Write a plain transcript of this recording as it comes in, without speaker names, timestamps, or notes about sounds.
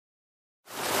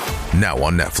Now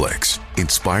on Netflix,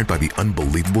 inspired by the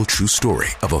unbelievable true story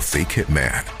of a fake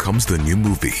hitman, comes the new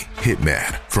movie,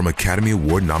 Hitman, from Academy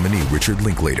Award nominee Richard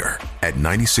Linklater. At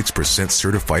 96%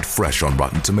 certified fresh on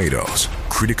Rotten Tomatoes,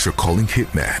 critics are calling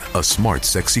Hitman a smart,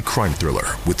 sexy crime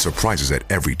thriller with surprises at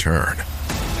every turn.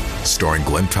 Starring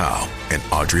Glenn Powell and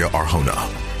Adria Arjona,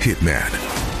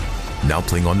 Hitman. Now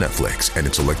playing on Netflix and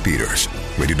in select theaters.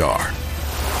 Rated R.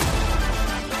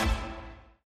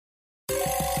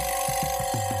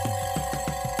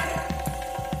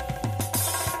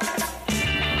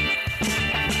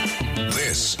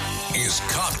 This is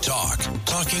Cop Talk,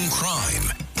 talking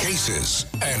crime, cases,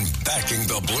 and backing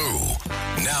the blue.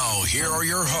 Now, here are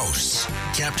your hosts,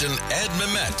 Captain Ed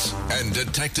Mehmet and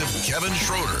Detective Kevin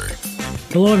Schroeder.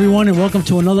 Hello, everyone, and welcome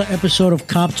to another episode of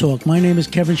Cop Talk. My name is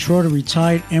Kevin Schroeder,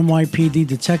 retired NYPD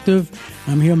detective.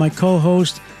 I'm here with my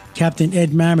co-host, Captain Ed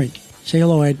Mehmet. Say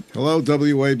hello, Ed. Hello,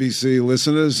 WABC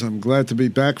listeners. I'm glad to be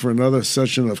back for another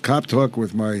session of Cop Talk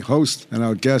with my host and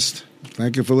our guest.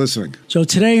 Thank you for listening. So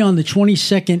today, on the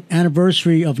 22nd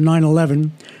anniversary of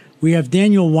 9/11, we have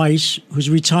Daniel Wiese, who's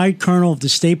a retired colonel of the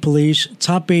state police,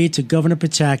 top aide to Governor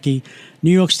Pataki,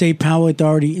 New York State Power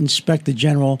Authority Inspector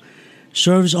General,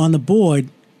 serves on the board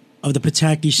of the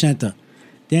Pataki Center.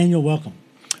 Daniel, welcome.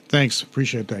 Thanks.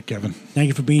 Appreciate that, Kevin. Thank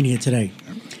you for being here today.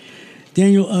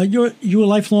 Daniel, you a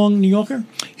lifelong New Yorker?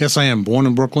 Yes, I am. Born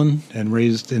in Brooklyn and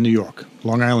raised in New York.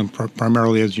 Long Island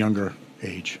primarily as younger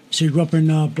age. So you grew up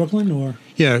in Brooklyn, or?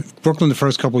 Yeah, Brooklyn the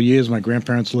first couple of years. My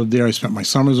grandparents lived there. I spent my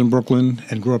summers in Brooklyn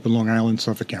and grew up in Long Island,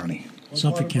 Suffolk County.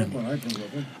 Suffolk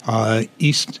County.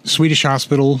 East Swedish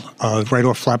Hospital, right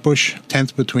off Flatbush,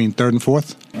 10th between 3rd and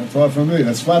 4th. Not far from me.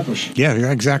 That's Flatbush. Yeah,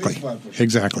 exactly. Flatbush.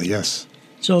 Exactly, yes.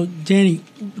 So, Daniel,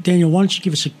 why don't you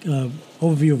give us an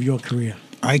overview of your career?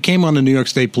 I came on the New York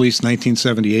State Police in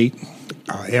 1978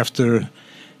 after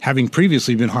having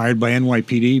previously been hired by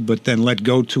NYPD, but then let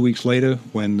go 2 weeks later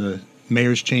when the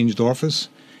mayors changed office.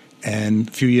 And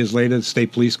a few years later, the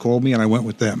state police called me, and I went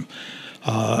with them.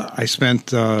 I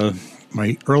spent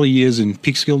my early years in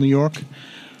Peekskill, New York.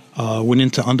 Went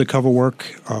into undercover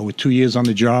work with 2 years on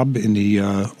the job in the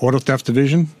auto theft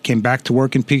division. Came back to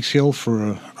work in Peekskill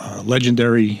for a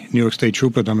legendary New York State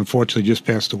trooper that unfortunately just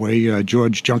passed away,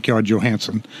 George Junkyard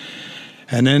Johansson.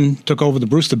 And then took over the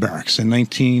Brewster Barracks. In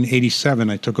 1987,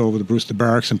 I took over the Brewster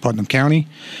Barracks in Putnam County.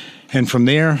 And from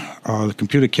there, the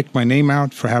computer kicked my name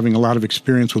out for having a lot of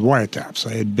experience with wiretaps.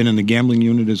 I had been in the gambling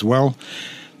unit as well.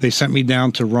 They sent me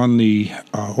down to run the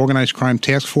organized crime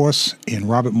task force in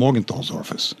Robert Morgenthal's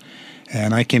office.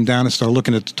 And I came down and started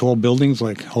looking at the tall buildings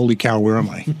like, holy cow, where am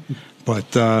I?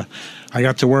 But I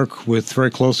got to work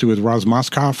very closely with Roz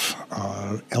Moskoff,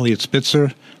 Elliot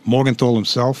Spitzer, Morgenthau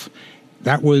himself.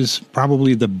 That was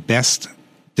probably the best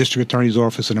district attorney's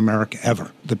office in America ever.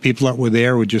 The people that were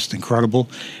there were just incredible.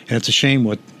 And it's a shame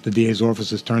what the DA's office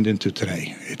has turned into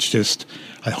today. It's just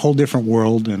a whole different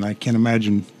world, and I can't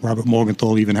imagine Robert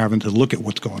Morgenthau even having to look at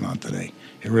what's going on today.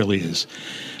 It really is.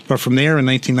 But from there, in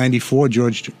 1994,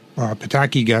 George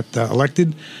Pataki got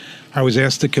elected. I was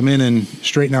asked to come in and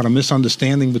straighten out a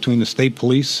misunderstanding between the state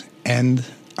police and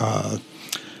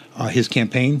his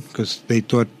campaign, because they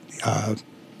thought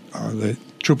the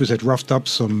troopers had roughed up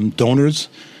some donors,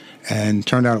 and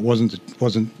turned out it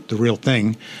wasn't the real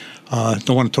thing.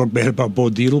 Don't want to talk bad about Bo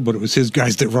Dietl, but it was his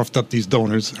guys that roughed up these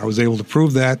donors. I was able to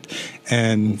prove that,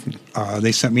 and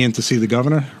they sent me in to see the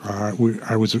governor.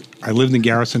 I lived in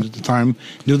Garrison at the time,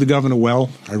 knew the governor well.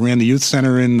 I ran the youth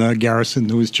center in Garrison,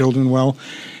 knew his children well,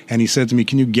 and he said to me,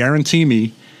 "Can you guarantee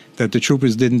me that the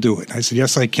troopers didn't do it?" I said,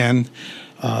 "Yes, I can."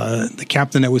 The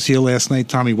captain that was here last night,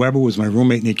 Tommy Weber, was my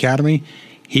roommate in the academy.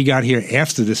 He got here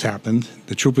after this happened.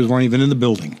 The troopers weren't even in the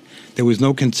building. There was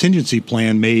no contingency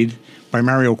plan made by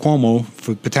Mario Cuomo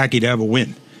for Pataki to have a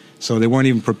win. So they weren't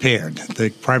even prepared. The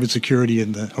private security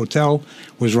in the hotel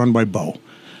was run by Bo.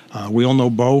 We all know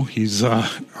Bo. He's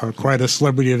quite a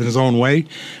celebrity in his own way.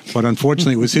 But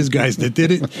unfortunately, it was his guys that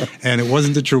did it, and it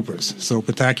wasn't the troopers. So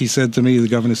Pataki said to me, the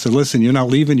governor said, "Listen, you're not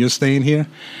leaving. You're staying here."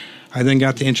 I then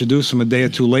got to introduce him a day or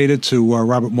two later to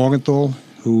Robert Morgenthau,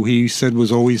 who he said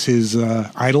was always his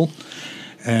idol.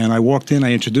 And I walked in,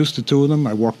 I introduced the two of them,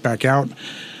 I walked back out.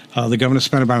 The governor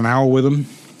spent about an hour with him,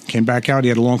 came back out, he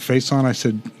had a long face on. I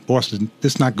said, "Boss, did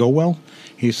this not go well?"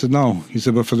 He said, "No." He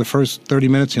said, "But for the first 30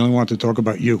 minutes, he only wanted to talk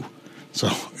about you." So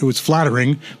it was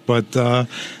flattering, but the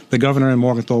governor and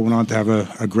Morgenthau went on to have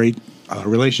a great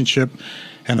relationship.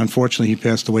 And unfortunately, he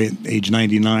passed away at age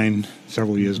 99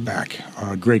 several years back.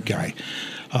 Great guy.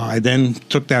 I then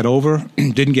took that over,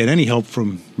 didn't get any help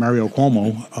from Mario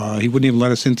Cuomo. He wouldn't even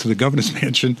let us into the governor's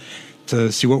mansion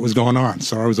to see what was going on.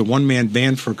 So I was a one-man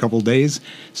band for a couple of days,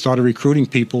 started recruiting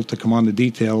people to come on the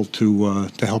detail to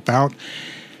help out.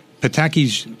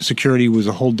 Pataki's security was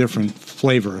a whole different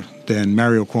flavor than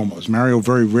Mario Cuomo's. Mario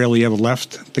very rarely ever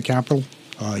left the Capitol.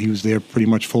 He was there pretty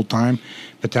much full-time.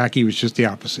 Pataki was just the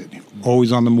opposite.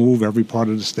 Always on the move, every part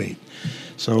of the state.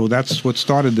 So that's what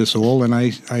started this all, and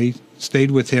I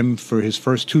stayed with him for his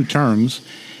first 2 terms,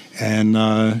 and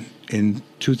in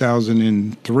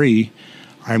 2003,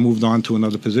 I moved on to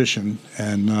another position,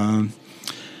 and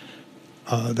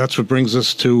that's what brings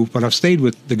us to, but I've stayed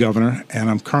with the governor, and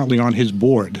I'm currently on his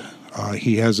board.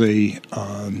 He has the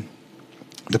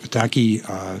Pataki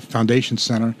Foundation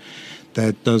Center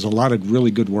that does a lot of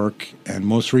really good work, and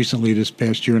most recently this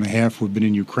past year and a half, we've been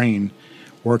in Ukraine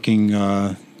working.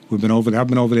 I've been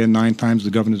over there 9 times.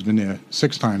 The governor's been there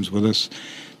 6 times with us,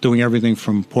 doing everything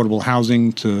from portable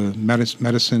housing to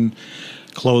medicine,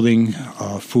 clothing,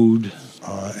 food,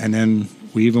 and then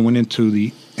we even went into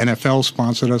the NFL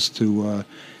sponsored us to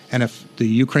the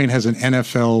Ukraine has an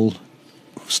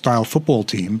NFL-style football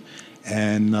team,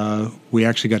 and we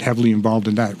actually got heavily involved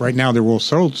in that. Right now, they're all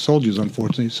soldiers,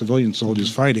 unfortunately, civilian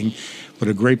soldiers fighting, but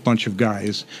a great bunch of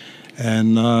guys.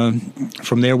 And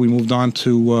from there, we moved on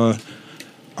to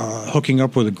hooking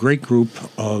up with a great group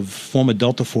of former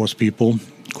Delta Force people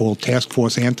called Task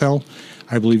Force Antel.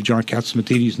 I believe John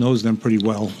Katsimatidis knows them pretty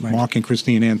well. Right. Mark and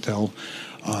Christine Antel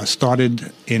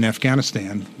started in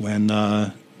Afghanistan when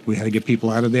we had to get people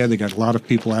out of there. They got a lot of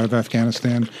people out of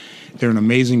Afghanistan. They're an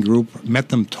amazing group. Met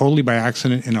them totally by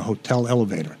accident in a hotel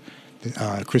elevator.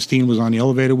 Christine was on the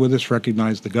elevator with us,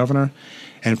 recognized the governor,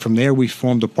 and from there we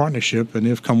formed a partnership, and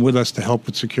they've come with us to help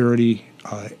with security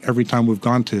every time we've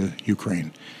gone to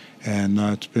Ukraine. And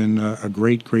it's been a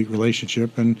great, great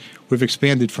relationship, and we've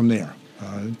expanded from there.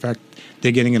 In fact,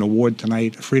 they're getting an award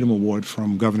tonight, a Freedom Award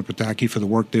from Governor Pataki for the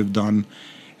work they've done.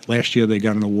 Last year, they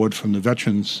got an award from the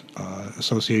Veterans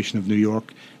Association of New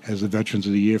York as the Veterans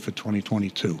of the Year for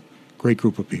 2022. Great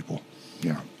group of people.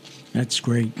 Yeah. That's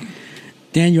great.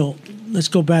 Daniel, let's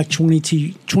go back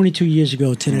 22 years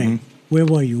ago today. Mm-hmm. Where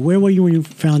were you? Where were you when you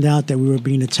found out that we were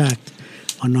being attacked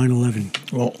on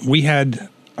 9/11? Well,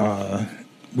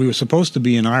 we were supposed to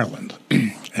be in Ireland,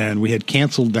 and we had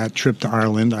canceled that trip to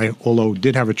Ireland. Although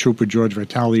did have a trooper, George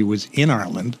Vitale, was in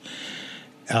Ireland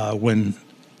when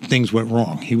things went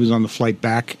wrong. He was on the flight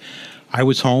back. I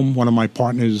was home. One of my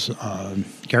partners,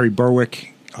 Gary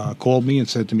Berwick, called me and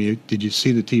said to me, "Did you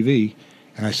see the TV?"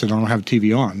 And I said, "I don't have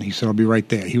TV on." He said, "I'll be right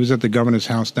there." He was at the governor's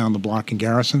house down the block in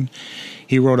Garrison.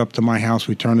 He rode up to my house.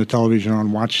 We turned the television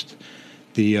on, watched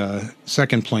the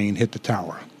second plane hit the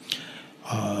tower.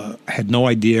 I had no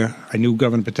idea. I knew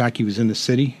Governor Pataki was in the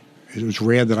city. It was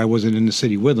rare that I wasn't in the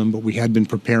city with him, but we had been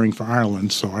preparing for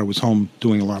Ireland, so I was home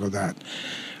doing a lot of that.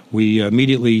 We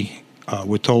immediately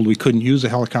were told we couldn't use a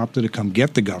helicopter to come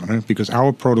get the governor because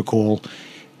our protocol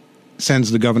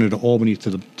sends the governor to Albany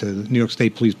to the New York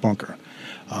State Police bunker.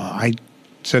 I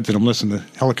said to them, "Listen, the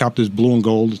helicopter is blue and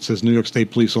gold. It says New York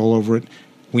State Police all over it.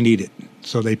 We need it."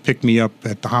 So they picked me up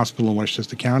at the hospital in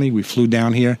Westchester County. We flew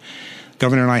down here.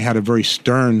 Governor and I had a very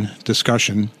stern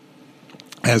discussion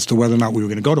as to whether or not we were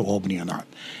going to go to Albany or not.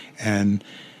 And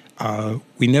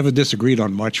we never disagreed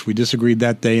on much. We disagreed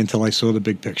that day until I saw the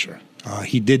big picture.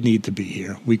 He did need to be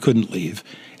here. We couldn't leave.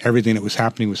 Everything that was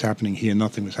happening here.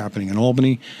 Nothing was happening in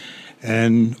Albany.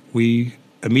 And we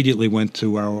immediately went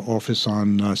to our office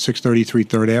on 633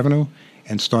 3rd Avenue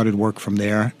and started work from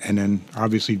there, and then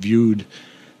obviously viewed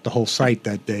the whole site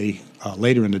that day,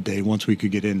 later in the day, once we could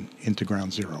get into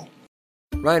Ground Zero.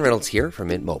 Ryan Reynolds here from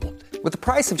Mint Mobile. With the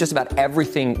price of just about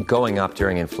everything going up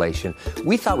during inflation,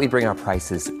 we thought we'd bring our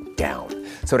prices down.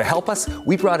 So to help us,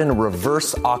 we brought in a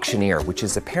reverse auctioneer, which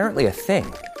is apparently a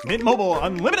thing. Mint Mobile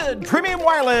Unlimited Premium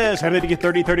Wireless. How to get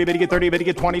 30, 30, how to get 30, how to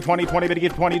get 20, 20, 20, how to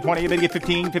get 20, 20, how to get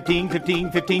 15, 15,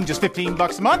 15, 15, just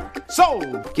 $15 a month?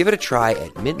 Sold! Give it a try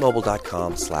at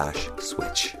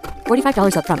mintmobile.com/switch.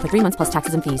 $45 up front for 3 months plus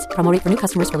taxes and fees. Promo rate for new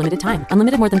customers for limited time.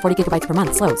 Unlimited more than 40 gigabytes per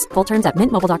month. Slows full terms at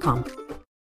mintmobile.com.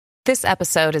 This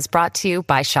episode is brought to you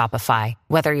by Shopify.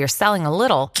 Whether you're selling a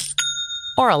little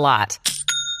or a lot,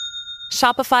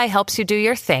 Shopify helps you do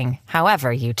your thing,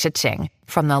 however you cha-ching.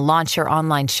 From the launch your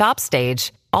online shop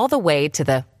stage, all the way to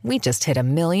the we just hit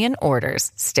 1 million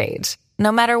orders stage.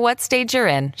 No matter what stage you're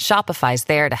in, Shopify's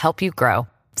there to help you grow.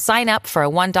 Sign up for a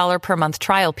 $1 per month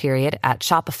trial period at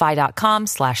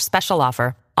shopify.com/special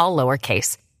offer, all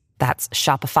lowercase. That's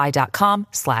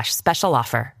shopify.com/special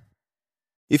offer.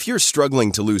 If you're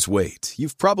struggling to lose weight,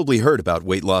 you've probably heard about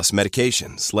weight loss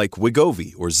medications like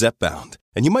Wegovy or Zepbound,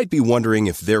 and you might be wondering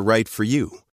if they're right for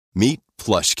you. Meet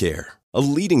PlushCare, a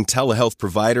leading telehealth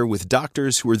provider with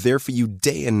doctors who are there for you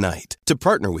day and night to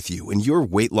partner with you in your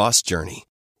weight loss journey.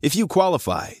 If you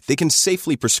qualify, they can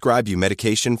safely prescribe you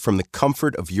medication from the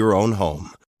comfort of your own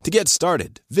home. To get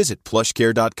started, visit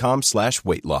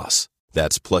plushcare.com/weight loss.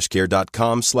 That's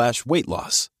plushcare.com/weight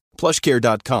loss.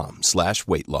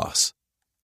 plushcare.com/weight loss.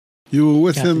 You were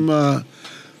with him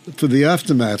for the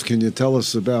aftermath. Can you tell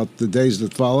us about the days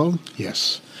that followed?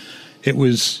 Yes. It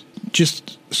was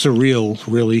just surreal,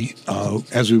 really,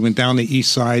 as we went down the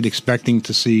east side expecting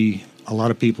to see a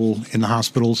lot of people in the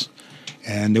hospitals,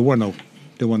 and there were no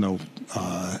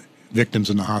victims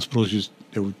in the hospitals. Just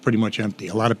they were pretty much empty.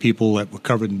 A lot of people that were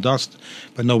covered in dust,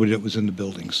 but nobody that was in the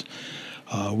buildings.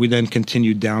 We then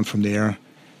continued down from there.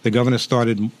 The governor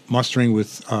started mustering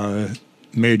with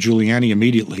Mayor Giuliani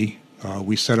immediately.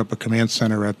 We set up a command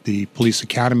center at the police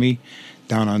academy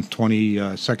down on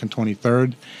 22nd,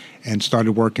 23rd, and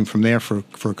started working from there for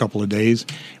a couple of days.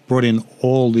 Brought in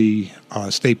all the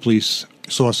state police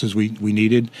sources we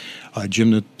needed.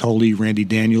 Jim Natoli, Randy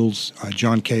Daniels,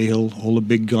 John Cahill, all the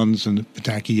big guns in the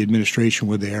Pataki administration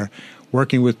were there,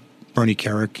 working with Bernie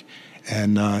Kerrick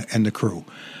and the crew.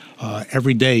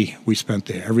 Every day we spent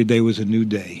there. Every day was a new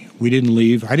day. We didn't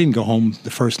leave. I didn't go home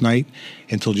the first night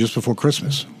until just before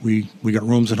Christmas. We got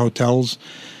rooms in hotels.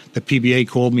 The PBA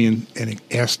called me and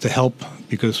asked to help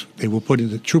because they were putting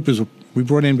the troopers. We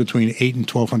brought in between 800 and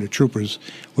 1,200 troopers,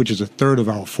 which is a third of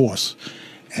our force.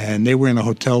 And they were in a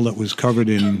hotel that was covered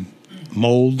in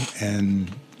mold and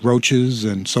roaches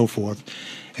and so forth.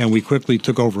 And we quickly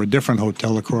took over a different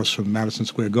hotel across from Madison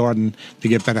Square Garden to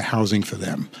get better housing for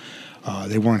them.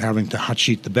 They weren't having to hot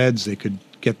sheet the beds. They could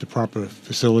get the proper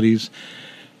facilities.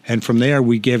 And from there,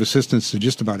 we gave assistance to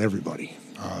just about everybody.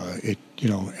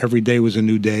 Every day was a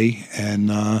new day. And,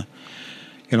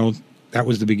 that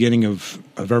was the beginning of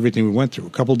everything we went through.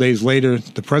 A couple days later,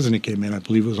 the president came in. I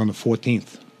believe it was on the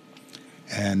 14th.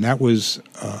 And that was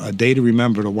a day to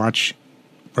remember, to watch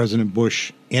President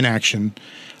Bush in action,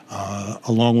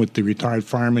 along with the retired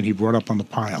fireman he brought up on the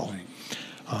pile.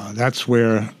 That's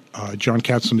where John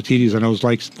Catsimatidis, I know,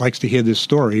 likes to hear this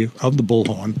story of the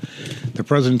bullhorn. The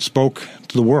president spoke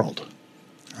to the world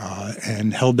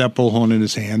and held that bullhorn in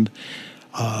his hand.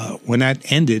 When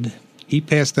that ended, he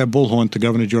passed that bullhorn to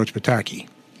Governor George Pataki.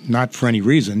 Not for any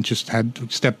reason, just had to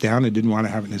step down and didn't want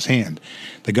to have it in his hand.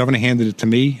 The governor handed it to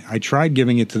me. I tried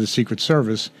giving it to the Secret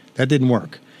Service. That didn't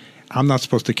work. I'm not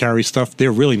supposed to carry stuff.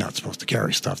 They're really not supposed to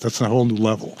carry stuff. That's a whole new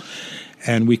level.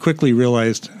 And we quickly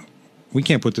realized we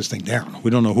can't put this thing down. We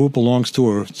don't know who it belongs to,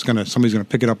 or somebody's going to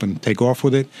pick it up and take off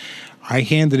with it. I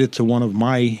handed it to one of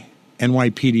my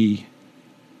NYPD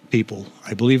people.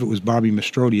 I believe it was Bobby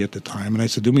Mastrodi at the time. And I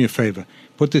said, do me a favor,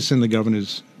 put this in the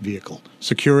governor's vehicle.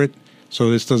 Secure it so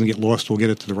this doesn't get lost. We'll get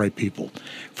it to the right people.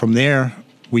 From there,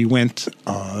 we went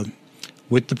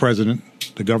with the president.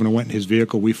 The governor went in his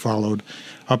vehicle. We followed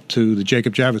up to the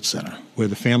Jacob Javits Center, where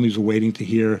the families were waiting to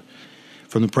hear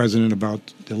from the president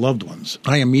about their loved ones.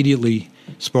 I immediately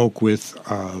spoke with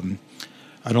an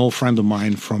old friend of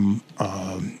mine from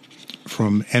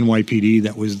NYPD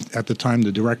that was at the time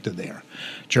the director there,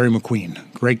 Jerry McQueen.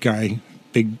 Great guy,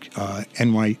 big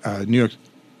New York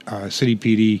City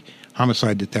PD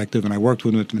homicide detective, and I worked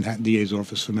with him at the Manhattan DA's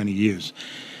office for many years.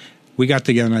 We got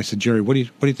together and I said, Jerry, what do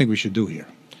you think we should do here?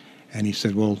 And he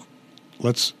said, well,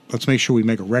 let's make sure we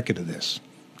make a record of this.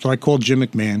 So I called Jim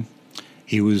McMahon.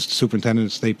 He was superintendent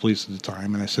of state police at the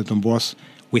time, and I said to him, boss,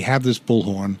 we have this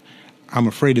bullhorn. I'm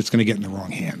afraid it's going to get in the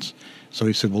wrong hands. So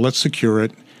he said, well, let's secure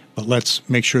it, but let's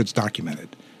make sure it's documented.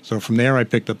 So from there, I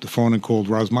picked up the phone and called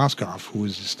Roz Moskoff, who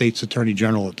was the state's attorney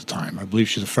general at the time. I believe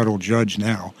she's a federal judge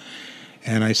now.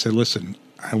 And I said, listen,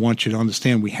 I want you to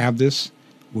understand we have this.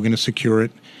 We're going to secure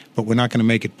it, but we're not going to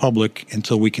make it public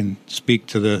until we can speak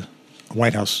to the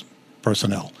White House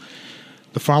personnel.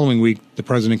 The following week, the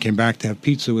president came back to have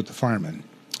pizza with the firemen.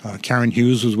 Karen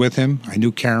Hughes was with him. I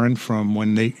knew Karen from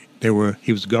when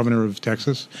he was governor of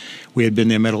Texas. We had been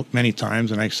there many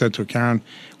times, and I said to her, Karen,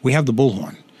 we have the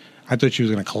bullhorn. I thought she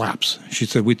was going to collapse. She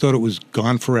said, we thought it was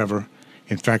gone forever.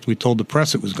 In fact, we told the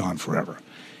press it was gone forever.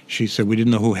 She said, we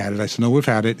didn't know who had it. I said, no, we've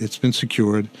had it. It's been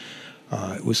secured.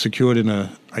 It was secured in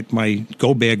my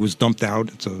go bag was dumped out.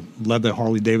 It's a leather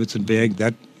Harley-Davidson bag.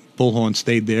 That bullhorn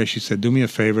stayed there. She said, do me a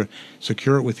favor,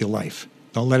 secure it with your life.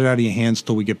 Don't let it out of your hands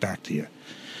till we get back to you.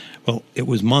 Well, it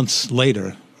was months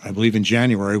later, I believe in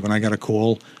January, when I got a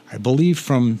call, I believe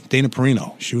from Dana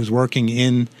Perino. She was working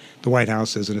in the White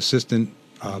House as an assistant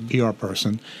PR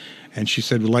person, and she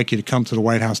said, we'd like you to come to the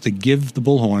White House to give the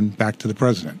bullhorn back to the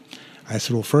president. I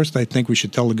said, well, first, I think we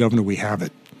should tell the governor we have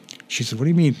it. She said, what do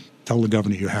you mean, tell the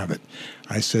governor you have it?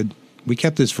 I said, we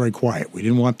kept this very quiet. We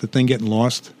didn't want the thing getting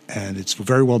lost, and it's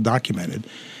very well documented.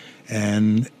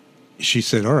 And she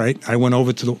said, all right. I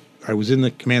was in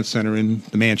the command center in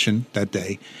the mansion that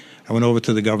day. I went over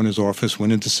to the governor's office,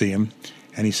 went in to see him,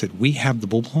 and he said, we have the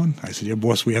bullhorn? I said, yeah,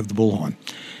 boss, we have the bullhorn.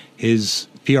 His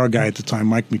PR guy at the time,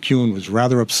 Mike McEwen, was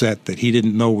rather upset that he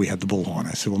didn't know we had the bullhorn.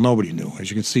 I said, well, nobody knew. As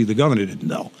you can see, the governor didn't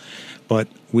know. But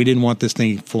we didn't want this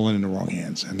thing falling in the wrong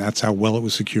hands, and that's how well it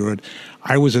was secured.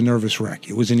 I was a nervous wreck.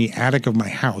 It was in the attic of my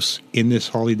house in this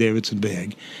Harley-Davidson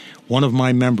bag. One of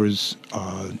my members,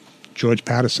 George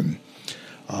Patterson,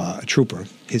 a trooper,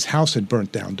 his house had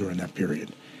burnt down during that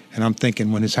period. And I'm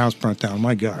thinking, when his house burnt down,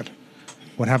 my God,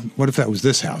 what happened? What if that was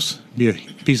this house? It'd be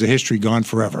a piece of history gone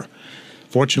forever.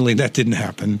 Fortunately, that didn't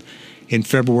happen. In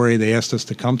February, they asked us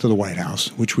to come to the White House,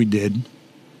 which we did.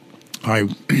 I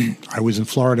was in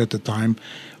Florida at the time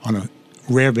on a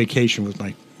rare vacation with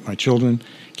my children,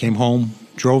 came home,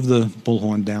 drove the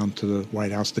bullhorn down to the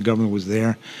White House. The governor was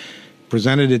there,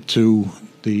 presented it to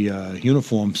the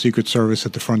uniformed Secret Service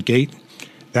at the front gate.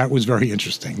 That was very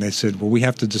interesting. They said, well, we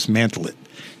have to dismantle it.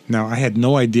 Now, I had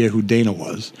no idea who Dana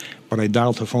was, but I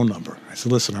dialed her phone number. I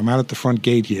said, listen, I'm out at the front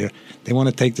gate here. They want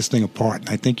to take this thing apart, and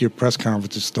I think your press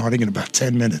conference is starting in about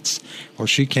 10 minutes. Well,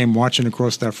 she came watching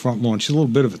across that front lawn. She's a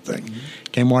little bit of a thing.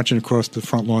 Mm-hmm. Came watching across the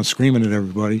front lawn, screaming at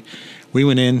everybody. We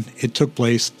went in. It took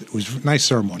place. It was a nice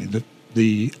ceremony.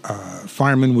 The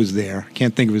fireman was there.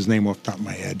 Can't think of his name off the top of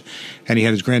my head. And he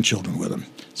had his grandchildren with him.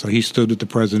 So he stood with the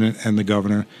president and the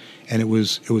governor, and it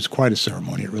was quite a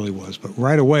ceremony. It really was. But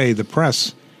right away, the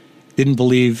press didn't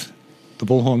believe the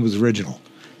bullhorn was original.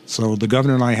 So the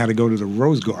governor and I had to go to the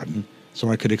Rose Garden so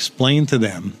I could explain to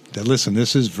them that, listen,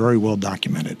 this is very well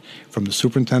documented from the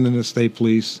superintendent of state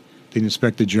police, the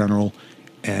inspector general,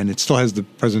 and it still has the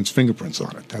president's fingerprints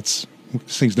on it. This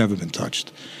thing's never been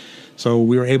touched. So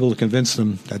we were able to convince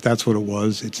them that that's what it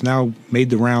was. It's now made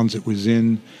the rounds. It was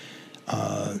in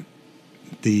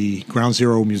the Ground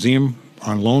Zero Museum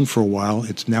on loan for a while.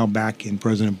 It's now back in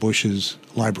President Bush's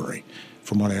library,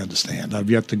 from what I understand. I've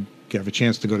yet to have a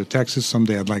chance to go to Texas.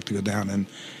 Someday I'd like to go down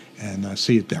and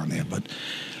see it down there. But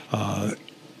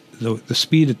the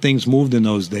speed that things moved in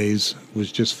those days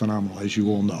was just phenomenal, as you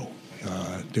all know.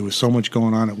 There was so much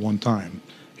going on at one time.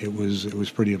 It was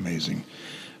pretty amazing.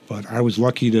 But I was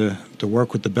lucky to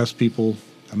work with the best people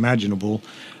imaginable.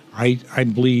 I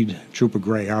bleed Trooper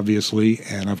Gray, obviously,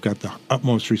 and I've got the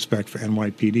utmost respect for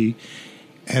NYPD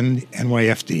and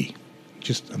NYFD.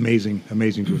 Just amazing,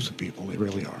 amazing groups of people. They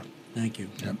really are. Thank you.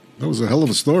 Yep. That was a hell of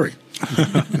a story.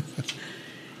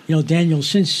 You know, Daniel,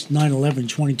 since 9/11,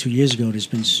 22 years ago, there's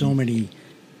been so many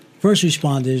first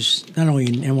responders, not only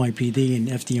in NYPD and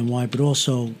FDNY, but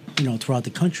also, throughout the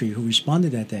country who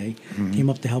responded that day, came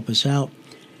up to help us out.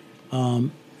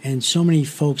 And so many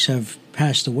folks have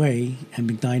passed away and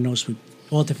been diagnosed with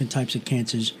all different types of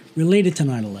cancers related to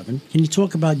 9/11. Can you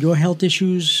talk about your health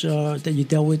issues that you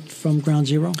dealt with from Ground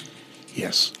Zero?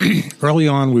 Yes. Early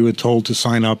on, we were told to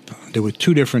sign up. There were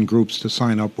two different groups to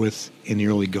sign up with in the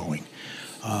early going.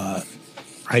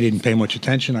 I didn't pay much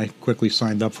attention. I quickly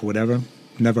signed up for whatever.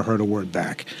 Never heard a word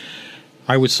back.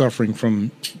 I was suffering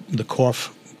from the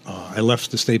cough. I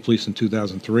left the state police in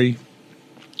 2003.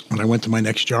 When I went to my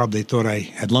next job, they thought I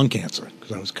had lung cancer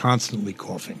because I was constantly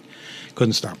coughing.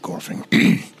 Couldn't stop coughing.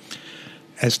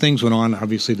 As things went on,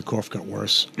 obviously the cough got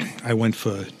worse. I went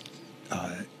for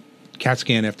CAT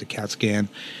scan after CAT scan.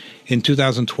 In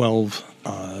 2012,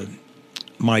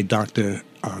 my doctor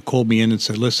called me in and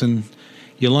said, listen,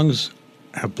 your lungs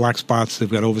have black spots. They've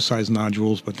got oversized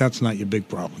nodules, but that's not your big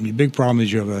problem. Your big problem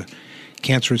is you have a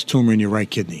cancerous tumor in your right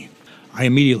kidney. I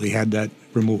immediately had that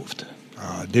removed.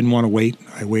 Didn't want to wait.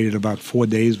 I waited about 4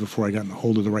 days before I got in a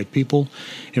hold of the right people.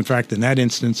 In fact, in that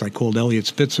instance, I called Elliot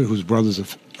Spitzer, whose brother's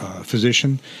a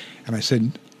physician, and I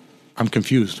said, I'm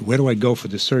confused. Where do I go for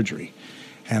this surgery?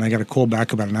 And I got a call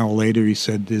back about an hour later. He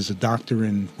said there's a doctor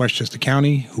in Westchester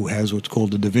County who has what's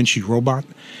called the Da Vinci robot,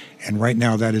 and right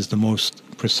now that is the most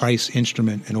precise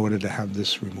instrument in order to have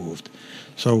this removed.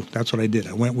 So that's what I did.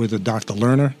 I went with a Dr.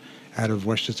 Lerner out of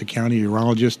Westchester County,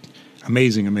 urologist.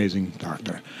 Amazing, amazing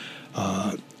doctor.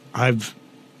 I've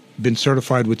been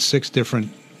certified with 6 different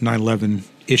 9/11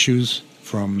 issues,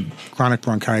 from chronic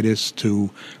bronchitis to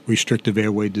restrictive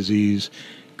airway disease,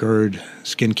 GERD,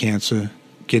 skin cancer,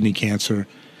 kidney cancer.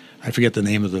 I forget the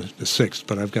name of the 6th,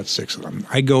 but I've got 6 of them.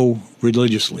 I go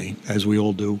religiously, as we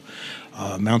all do.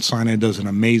 Mount Sinai does an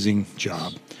amazing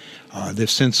job. They've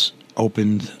since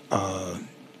opened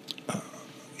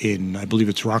in, I believe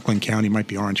it's Rockland County, might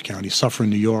be Orange County, Suffern,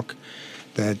 New York,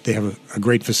 that they have a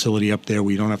great facility up there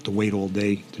where you don't have to wait all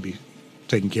day to be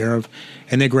taken care of.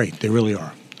 And they're great. They really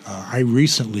are. I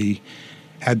recently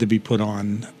had to be put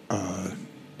on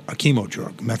a chemo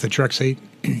drug, methotrexate.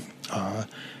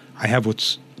 I have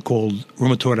what's called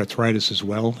rheumatoid arthritis as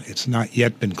well. It's not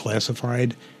yet been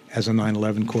classified as a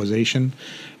 9/11 causation,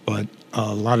 but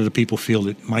a lot of the people feel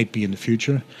it might be in the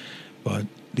future. But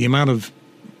the amount of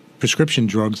prescription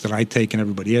drugs that I take and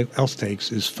everybody else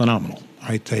takes is phenomenal.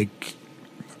 I take,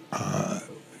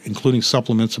 including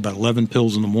supplements, about 11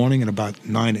 pills in the morning and about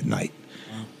 9 at night,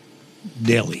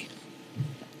 daily.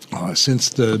 Since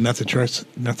the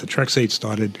methotrexate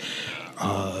started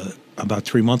about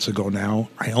 3 months ago now,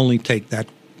 I only take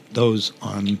those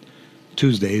on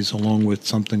Tuesdays, along with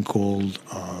something called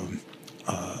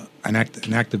an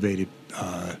activated,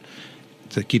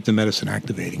 to keep the medicine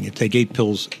activating. You take 8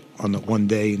 pills on the one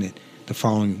day, and the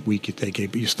following week you take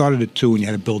 8. But you started at 2, and you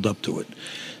had to build up to it.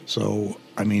 So,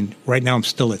 I mean, right now I'm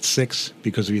still at 6,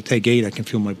 because if you take 8, I can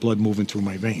feel my blood moving through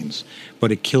my veins.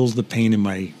 But it kills the pain in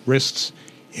my wrists,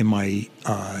 in my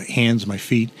hands, my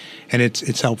feet, and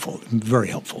it's helpful, very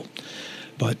helpful.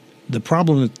 But the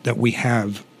problem that we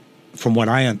have, from what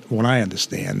I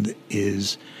understand,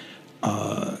 is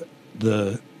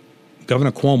the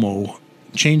Governor Cuomo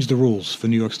changed the rules for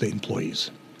New York State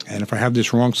employees. And if I have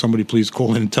this wrong, somebody please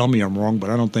call in and tell me I'm wrong, but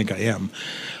I don't think I am.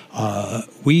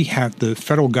 We have, the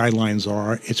federal guidelines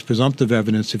are, it's presumptive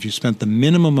evidence if you spent the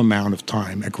minimum amount of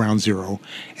time at Ground Zero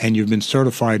and you've been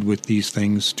certified with these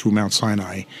things through Mount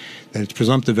Sinai, that it's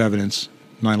presumptive evidence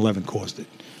 9/11 caused it.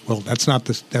 Well, that's not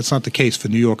the case for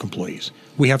New York employees.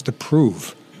 We have to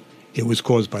prove it was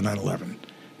caused by 9/11.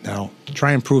 Now,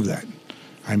 try and prove that.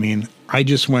 I mean, I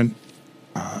just went,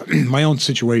 my own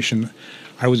situation,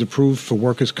 I was approved for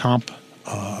workers' comp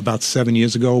about 7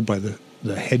 years ago by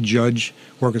the head judge,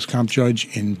 workers' comp judge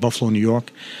in Buffalo, New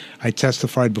York. I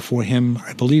testified before him,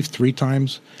 I believe, 3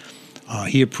 times.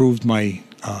 He approved my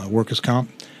workers' comp.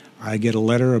 I get a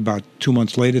letter about 2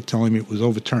 months later telling me it was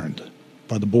overturned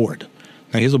by the board.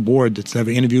 Now, here's a board that's never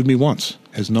interviewed me once,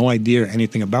 has no idea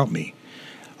anything about me,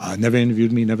 never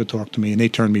interviewed me, never talked to me, and they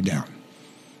turned me down.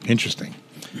 Interesting.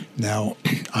 Now,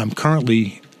 I'm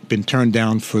currently been turned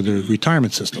down for the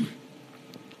retirement system.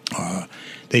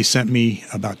 They sent me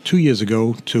about 2 years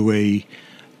ago to a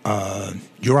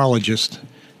urologist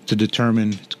to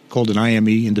determine, it's called an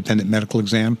IME, independent medical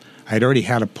exam. I had already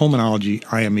had a pulmonology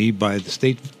IME by the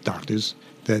state doctors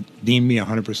that deemed me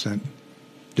 100%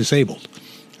 disabled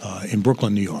in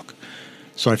Brooklyn, New York.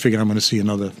 So I figured I'm going to see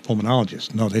another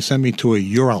pulmonologist. No, they sent me to a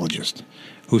urologist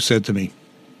who said to me,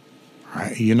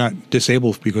 "You're not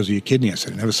disabled because of your kidney." I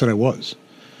said, "I never said I was."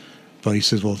 But he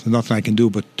says, "Well, there's nothing I can do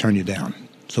but turn you down."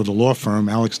 So the law firm,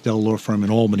 Alex Dell Law Firm in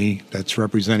Albany, that's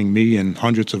representing me and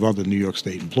hundreds of other New York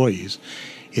State employees,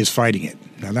 is fighting it.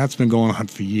 Now, that's been going on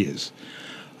for years.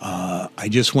 I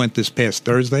just went this past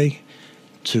Thursday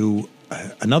to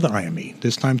another IME,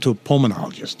 this time to a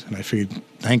pulmonologist. And I figured,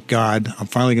 thank God, I'm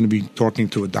finally going to be talking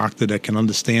to a doctor that can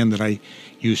understand that I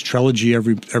use Trelegy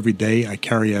every day. I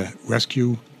carry a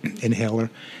rescue inhaler,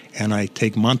 and I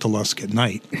take Montelukast at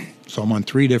night. So I'm on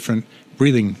 3 different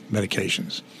breathing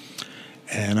medications.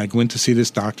 And I go in to see this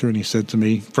doctor, and he said to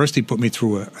me, first he put me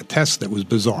through a test that was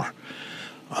bizarre.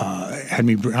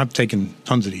 I've taken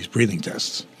tons of these breathing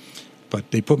tests, but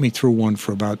they put me through one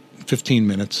for about 15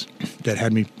 minutes that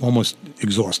had me almost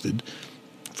exhausted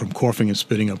from coughing and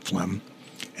spitting up phlegm.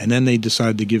 And then they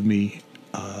decided to give me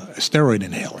a steroid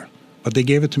inhaler, but they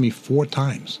gave it to me 4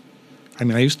 times. I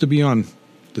mean, I used to be on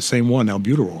the same one,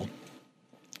 albuterol.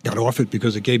 Got off it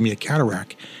because it gave me a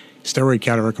steroid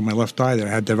cataract on my left eye that I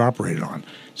had to have operated on.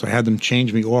 So I had them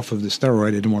change me off of the steroid.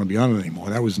 I didn't want to be on it anymore.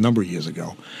 That was a number of years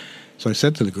ago. So I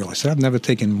said to the girl, I said, "I've never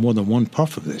taken more than 1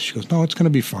 puff of this." She goes, "No, it's going to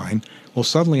be fine." Well,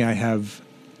 suddenly I have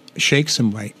shakes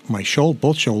in my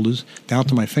both shoulders down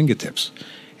to my fingertips.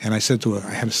 And I said to her,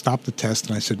 I had to stop the test,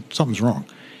 and I said, "Something's wrong."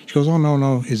 She goes, "Oh,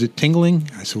 no. Is it tingling?"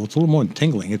 I said, "Well, it's a little more than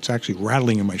tingling. It's actually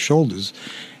rattling in my shoulders."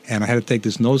 And I had to take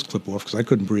this nose clip off because I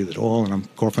couldn't breathe at all, and I'm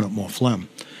coughing up more phlegm.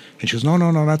 And she goes,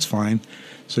 no, that's fine.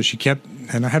 So she kept,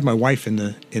 and I had my wife in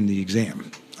the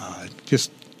exam,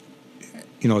 just,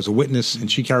 as a witness,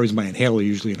 and she carries my inhaler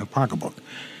usually in her pocketbook.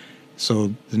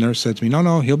 So the nurse said to me,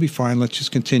 no, he'll be fine. Let's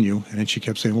just continue. And then she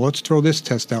kept saying, well, let's throw this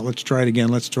test out. Let's try it again.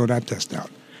 Let's throw that test out.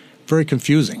 Very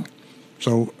confusing.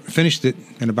 So I finished it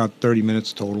in about 30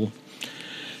 minutes total.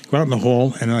 Go out in the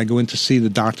hall, and then I go in to see the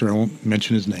doctor. I won't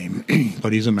mention his name,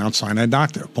 but he's a Mount Sinai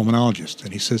doctor, a pulmonologist.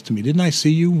 And he says to me, "Didn't I see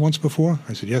you once before?"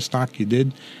 I said, "Yes, doc, you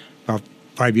did, about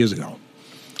 5 years ago."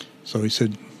 So he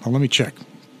said, "Well, let me check."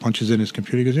 Punches in his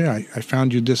computer. He goes, "Yeah, I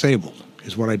found you disabled,"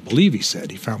 is what I believe he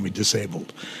said. He found me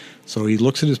disabled. So he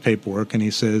looks at his paperwork, and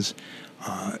he says,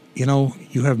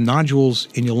 you have nodules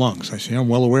in your lungs. I said, "I'm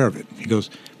well aware of it." He goes,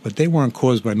 "But they weren't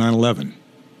caused by 9/11.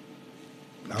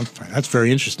 That's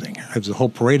very interesting. There's a whole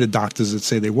parade of doctors that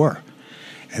say they were.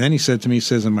 And then he said to me, he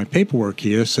says, in my paperwork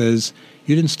here, says,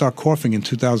 you didn't start coughing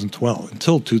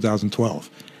until 2012.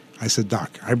 I said,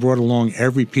 Doc, I brought along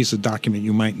every piece of document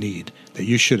you might need that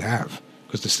you should have,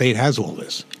 because the state has all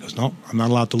this. He goes, no, I'm not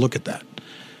allowed to look at that.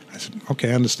 I said,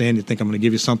 okay, I understand. You think I'm going to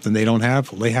give you something they don't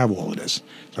have? Well, they have all of this.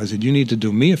 So I said, you need to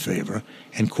do me a favor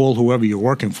and call whoever you're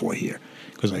working for here,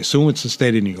 because I assume it's the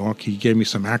state of New York. He gave me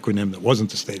some acronym that wasn't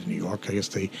the state of New York. I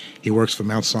guess he works for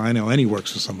Mount Sinai, and he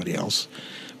works for somebody else.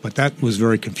 But that was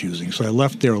very confusing. So I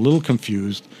left there a little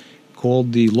confused,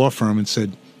 called the law firm and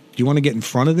said, do you want to get in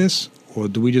front of this, or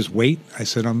do we just wait? I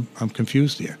said, I'm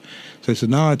confused here. So I said,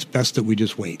 no, it's best that we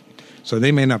just wait. So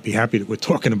they may not be happy that we're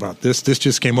talking about this. This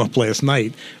just came up last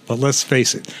night, but let's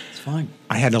face it. It's fine.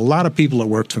 I had a lot of people that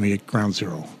worked for me at Ground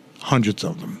Zero, hundreds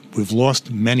of them. We've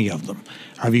lost many of them.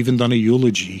 I've even done a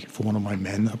eulogy for one of my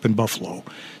men up in Buffalo,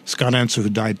 Scott Enser, who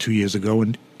died 2 years ago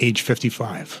at age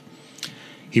 55.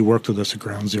 He worked with us at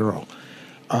Ground Zero.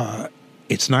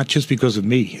 It's not just because of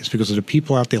me. It's because of the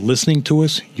people out there listening to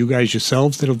us, you guys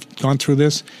yourselves that have gone through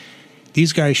this.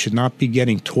 These guys should not be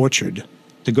getting tortured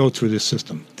to go through this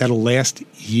system. That'll last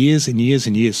years and years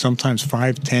and years, sometimes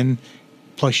 5, 10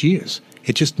 plus years.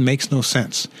 It just makes no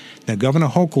sense. Now, Governor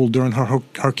Hochul, during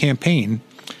her campaign,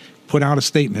 put out a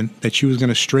statement that she was going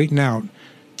to straighten out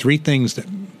 3 things that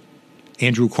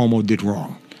Andrew Cuomo did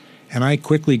wrong. And I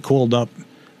quickly called up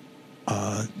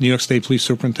New York State Police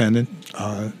Superintendent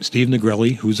Steve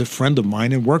Negrelli, who's a friend of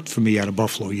mine and worked for me out of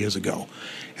Buffalo years ago.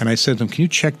 And I said to him, can you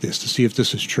check this to see if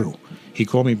this is true? He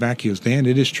called me back. He goes, Dan,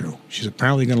 it is true. She's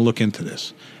apparently going to look into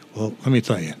this. Well, let me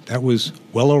tell you, that was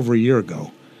well over a year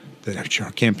ago that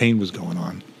our campaign was going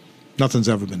on. Nothing's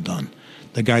ever been done.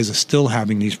 The guys are still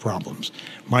having these problems.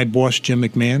 My boss, Jim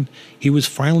McMahon, he was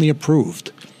finally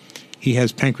approved. He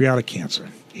has pancreatic cancer.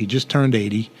 He just turned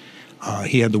 80.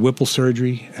 He had the Whipple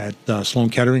surgery at Sloan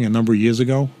Kettering a number of years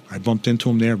ago. I bumped into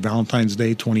him there Valentine's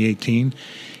Day 2018.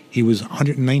 He was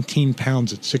 119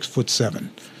 pounds at 6'7".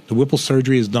 The Whipple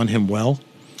surgery has done him well,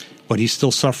 but he's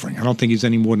still suffering. I don't think he's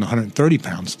any more than 130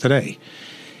 pounds today.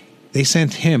 They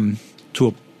sent him to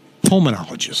a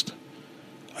pulmonologist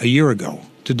a year ago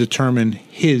to determine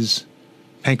his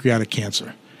pancreatic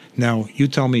cancer. Now, you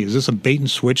tell me, is this a bait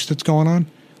and switch that's going on?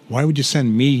 Why would you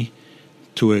send me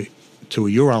to a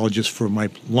urologist for my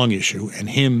lung issue and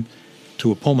him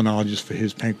to a pulmonologist for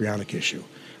his pancreatic issue?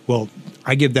 Well,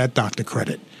 I give that doctor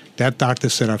credit. That doctor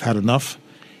said, I've had enough.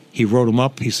 He wrote him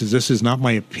up. He says, this is not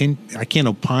my opinion. I can't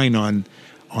opine on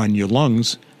your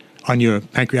lungs, on your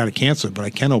pancreatic cancer, but I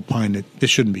can opine that this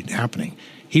shouldn't be happening.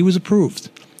 He was approved.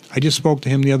 I just spoke to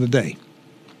him the other day.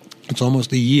 It's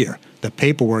almost a year. The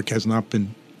paperwork has not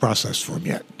been processed for him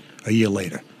yet, a year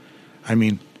later. I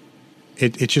mean,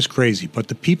 it's just crazy. But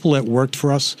the people that worked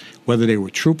for us, whether they were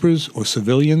troopers or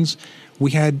civilians,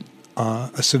 we had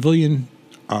a civilian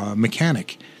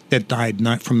mechanic that died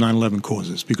from 9/11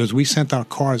 causes because we sent our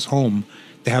cars home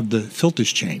to have the filters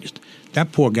changed.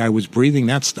 That poor guy was breathing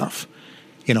that stuff.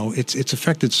 You know, it's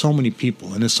affected so many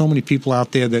people, and there's so many people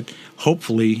out there that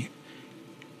hopefully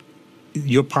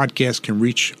your podcast can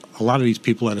reach a lot of these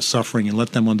people that are suffering and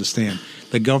let them understand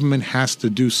the government has to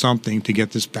do something to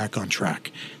get this back on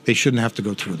track. They shouldn't have to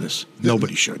go through this.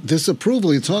 Nobody should. This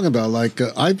approval you're talking about, like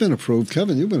I've been approved.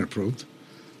 Kevin, you've been approved.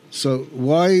 So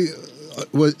why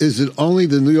is it only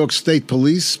the New York State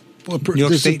Police? New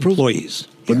York State employees.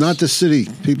 But not the city,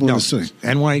 people in the city.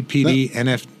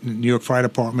 NYPD, New York Fire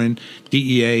Department,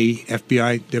 DEA,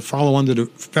 FBI, they follow under the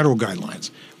federal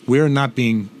guidelines. We're not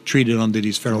being treated under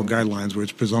these federal guidelines where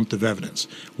it's presumptive evidence.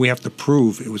 We have to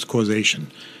prove it was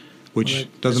causation, which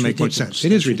doesn't make much sense.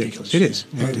 It is ridiculous. It is.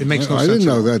 It makes no sense. I didn't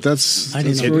know that. That's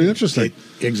very interesting.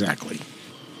 Exactly.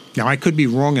 Now, I could be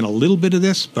wrong in a little bit of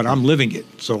this, but I'm living it,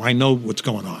 so I know what's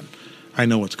going on. I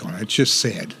know what's going on. It's just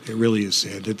sad. It really is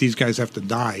sad that these guys have to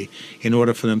die in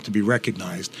order for them to be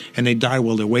recognized, and they die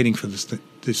while they're waiting for this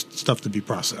stuff to be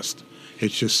processed.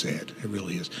 It's just sad. It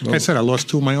really is. Like I said, I lost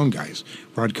 2 of my own guys.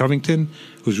 Rod Covington,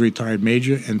 who's a retired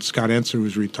major, and Scott Enser,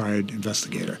 who's a retired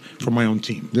investigator from my own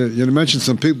team. You mentioned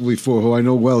some people before who I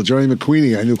know well. Jerry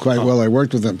McQueenie, I knew quite well. I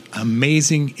worked with him.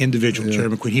 Amazing individual, Jerry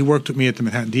McQueenie. He worked with me at the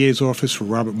Manhattan DA's office for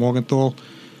Robert Morgenthau.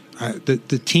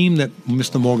 The team that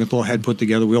Mr. Morgenthau had put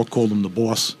together, we all called him the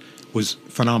boss, was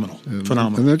phenomenal.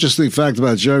 Phenomenal. An interesting fact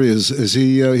about Jerry is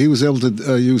he was able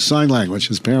to use sign language.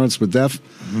 His parents were deaf,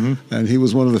 and he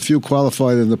was one of the few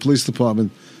qualified in the police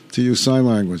department to use sign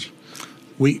language.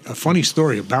 A funny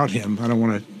story about him, I don't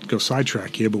want to go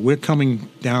sidetrack here, but we're coming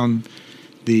down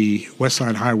the West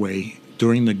Side Highway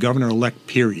during the governor-elect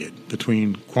period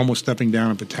between Cuomo stepping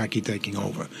down and Pataki taking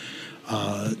over.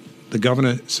 The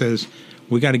governor says,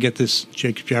 we got to get this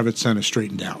Jacob Javits Center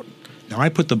straightened out. Now, I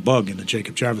put the bug in the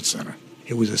Jacob Javits Center.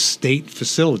 It was a state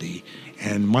facility,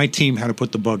 and my team had to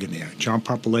put the bug in there. John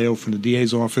Papaleo from the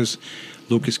DA's office,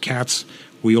 Lucas Katz,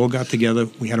 we all got together.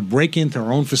 We had to break into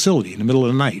our own facility in the middle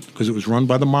of the night because it was run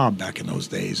by the mob back in those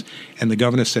days. And the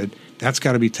governor said, that's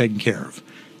got to be taken care of.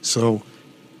 So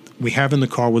we have in the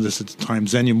car with us at the time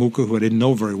Xenia Muka, who I didn't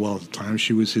know very well at the time.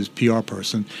 She was his PR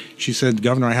person. She said,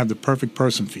 Governor, I have the perfect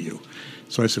person for you.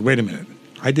 So I said, wait a minute.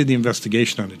 I did the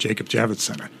investigation on the Jacob Javits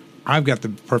Center. I've got the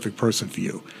perfect person for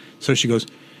you. So she goes,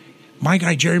 my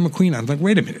guy, Jerry McQueen. I'm like,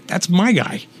 wait a minute. That's my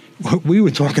guy. We were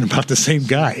talking about the same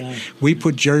guy. We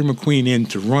put Jerry McQueen in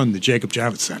to run the Jacob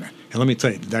Javits Center. And let me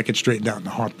tell you, that gets straightened out in a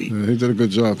heartbeat. Yeah, he did a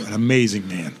good job. An amazing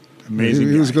man. Amazing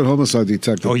He was a good homicide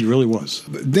detective. Oh, he really was.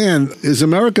 Dan, is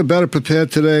America better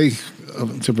prepared today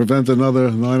to prevent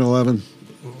another 9/11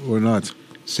 or not?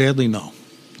 Sadly, no.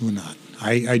 We're not.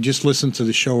 I just listened to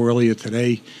the show earlier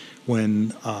today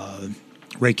when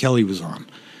Ray Kelly was on.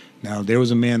 Now, there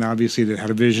was a man, obviously, that had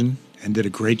a vision and did a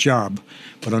great job.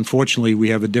 But unfortunately, we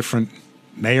have a different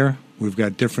mayor. We've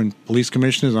got different police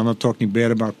commissioners. I'm not talking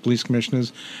bad about police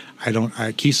commissioners.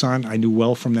 Keeson, I knew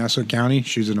well from Nassau County.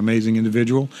 She's an amazing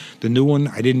individual. The new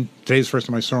one, today's the first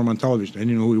time I saw him on television. I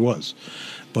didn't know who he was.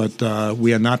 But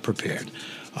we are not prepared.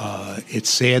 It's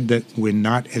sad that we're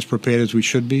not as prepared as we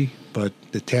should be, but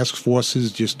the task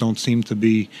forces just don't seem to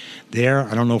be there.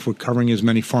 I don't know if we're covering as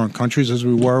many foreign countries as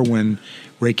we were when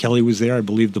Ray Kelly was there. I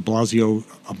believe de Blasio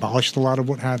abolished a lot of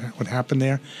what happened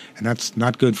there, and that's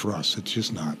not good for us. It's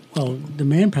just not. Well, the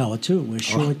manpower, too. We're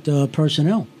short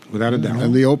personnel. Without a doubt.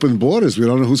 And the open borders, we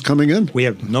don't know who's coming in. We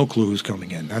have no clue who's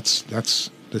coming in. That's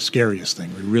the scariest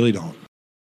thing. We really don't.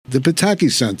 The Pataki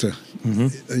Center,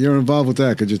 you're involved with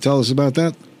that. Could you tell us about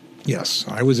that? Yes.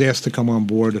 I was asked to come on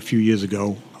board a few years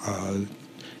ago.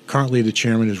 Currently, the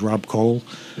chairman is Rob Cole.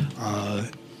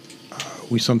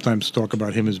 We sometimes talk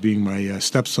about him as being my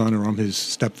stepson, or I'm his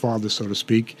stepfather, so to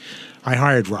speak. I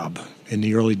hired Rob in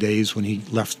the early days when he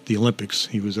left the Olympics.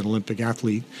 He was an Olympic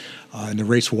athlete in the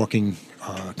race walking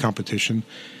competition.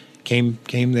 Came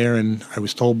there, and I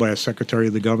was told by a secretary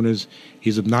of the governor's,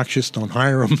 he's obnoxious, don't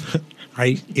hire him.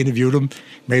 I interviewed him,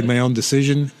 made my own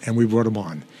decision, and we brought him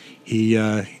on. He,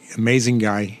 amazing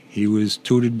guy. He was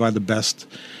tutored by the best.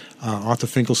 Arthur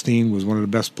Finkelstein was one of the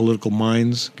best political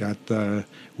minds. Got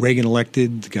Reagan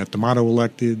elected, got D'Amato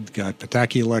elected, got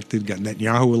Pataki elected, got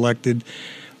Netanyahu elected.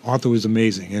 Arthur was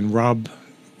amazing, and Rob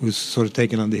was sort of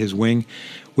taken under his wing.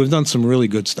 We've done some really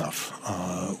good stuff.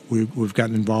 We've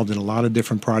gotten involved in a lot of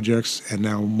different projects, and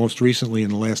now most recently in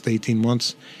the last 18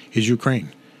 months is Ukraine.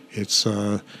 It's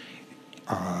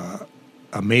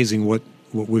amazing what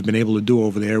we've been able to do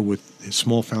over there with a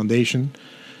small foundation,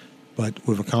 but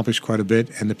we've accomplished quite a bit.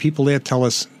 And the people there tell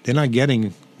us they're not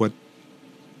getting what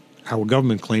our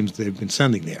government claims they've been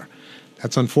sending there.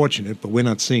 That's unfortunate, but we're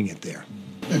not seeing it there.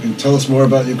 Can you tell us more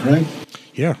about Ukraine?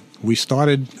 Yeah, we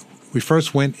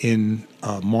first went in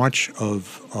March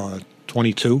of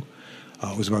 22.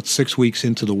 It was about 6 weeks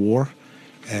into the war.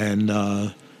 And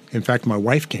in fact, my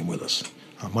wife came with us.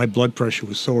 My blood pressure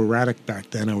was so erratic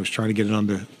back then, I was trying to get it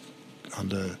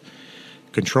under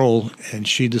control, and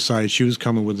she decided she was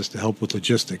coming with us to help with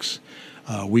logistics.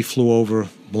 We flew over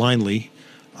blindly,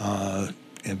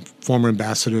 and former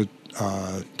ambassador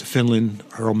to Finland,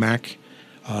 Earl Mack,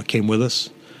 came with us.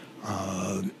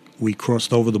 We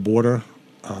crossed over the border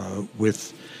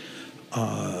with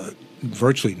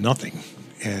virtually nothing,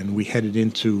 and we headed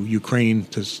into Ukraine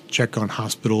to check on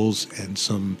hospitals and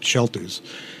some shelters.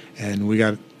 And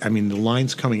the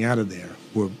lines coming out of there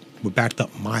were backed up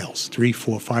miles, 3,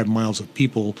 4, 5 miles of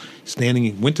people standing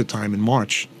in wintertime in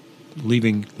March,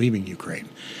 leaving Ukraine.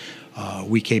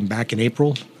 We came back in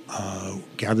April,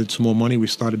 gathered some more money. We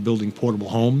started building portable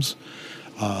homes,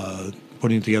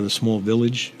 putting together a small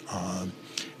village,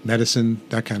 medicine,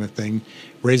 that kind of thing,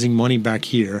 raising money back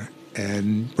here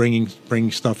and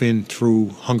bringing stuff in through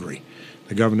Hungary.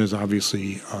 The governor's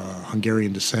obviously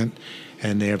Hungarian descent,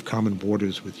 and they have common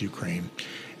borders with Ukraine.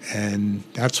 And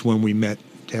that's when we met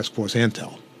Task Force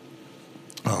Antel,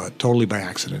 totally by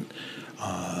accident.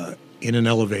 In an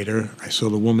elevator, I saw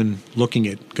the woman looking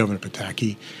at Governor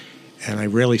Pataki, and I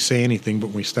rarely say anything, but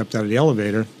when we stepped out of the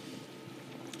elevator,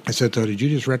 I said to her, "Did you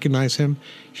just recognize him?"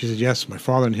 She said, "Yes, my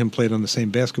father and him played on the same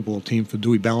basketball team for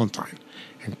Dewey Ballantyne."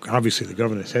 And obviously the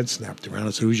governor's head snapped around.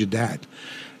 I said, "Who's your dad?"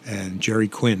 And Jerry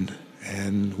Quinn.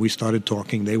 And we started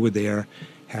talking. They were there,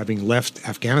 having left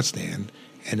Afghanistan,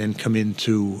 and then come in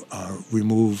to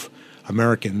remove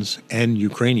Americans and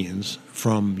Ukrainians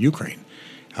from Ukraine.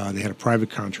 They had a private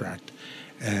contract.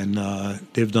 And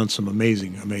they've done some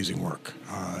amazing, amazing work.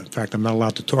 In fact, I'm not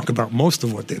allowed to talk about most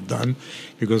of what they've done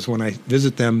because when I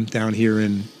visit them down here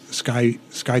in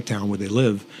Skytown where they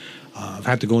live, I've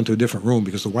had to go into a different room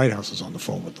because the White House is on the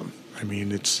phone with them. I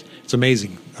mean, it's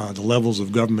amazing the levels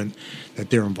of government that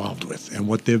they're involved with and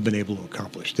what they've been able to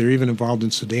accomplish. They're even involved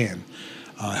in Sudan,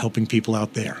 helping people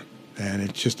out there. And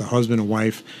it's just a husband and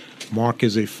wife. Mark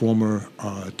is a former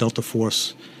Delta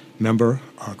Force member.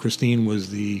 Christine was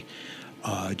the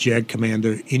JAG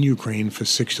commander in Ukraine for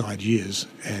 6 odd years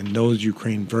and knows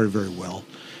Ukraine very, very well.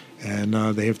 And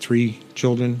they have 3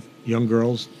 children, young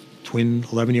girls, twin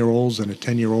 11-year-olds and a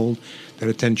 10-year-old that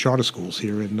attend charter schools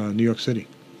here in New York City,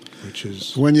 which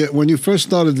is... When you first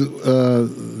started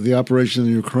the operation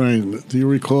in Ukraine, do you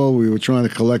recall we were trying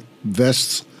to collect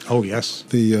vests? Oh, yes.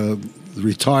 The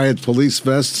retired police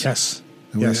vests? Yes.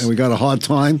 And we got a hard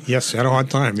time? Yes, we had a hard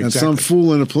time, exactly. And some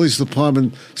fool in the police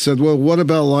department said, well, what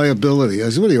about liability? I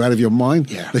said, what are you, out of your mind?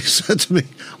 Yeah. They said to me,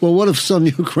 well, what if some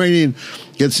Ukrainian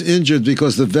gets injured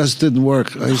because the vest didn't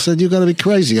work? I said, you got to be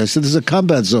crazy. I said, this is a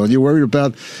combat zone. You're worried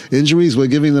about injuries? We're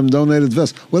giving them donated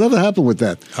vests. Whatever happened with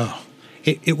that? Oh,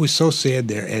 it was so sad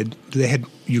there, Ed. They had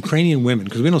Ukrainian women,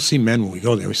 because we don't see men when we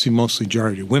go there. We see mostly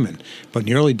majority women. But in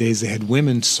the early days, they had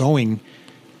women sewing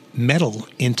metal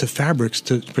into fabrics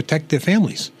to protect their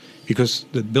families because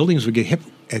the buildings would get hit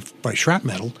by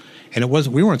shrapnel, and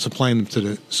we weren't supplying them to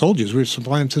the soldiers, we were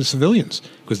supplying them to the civilians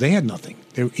because they had nothing.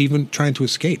 They were even trying to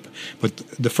escape. But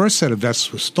the first set of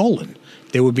vests was stolen.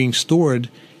 They were being stored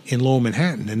in Lower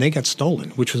Manhattan, and they got stolen,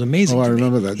 which was amazing. Oh, I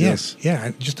remember that, yes.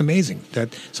 Yeah, just amazing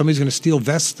that somebody's going to steal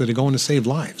vests that are going to save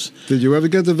lives. Did you ever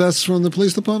get the vests from the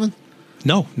police department?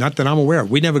 No, not that I'm aware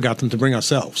of. We never got them to bring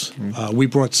ourselves. We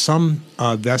brought some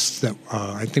vests that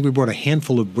I think we brought a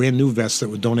handful of brand new vests that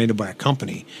were donated by a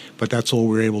company, but that's all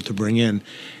we were able to bring in.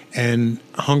 And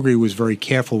Hungary was very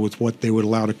careful with what they would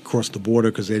allow to cross the border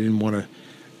because they didn't want to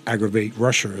aggravate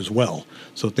Russia as well.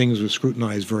 So things were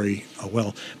scrutinized very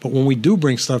well. But when we do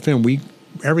bring stuff in,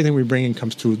 everything we bring in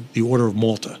comes through the Order of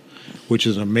Malta, which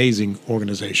is an amazing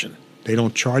organization. They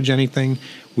don't charge anything.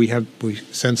 We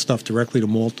send stuff directly to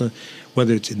Malta,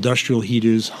 whether it's industrial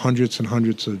heaters, hundreds and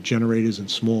hundreds of generators and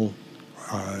small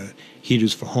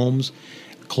heaters for homes,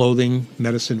 clothing,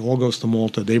 medicine, all goes to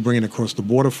Malta. They bring it across the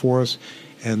border for us,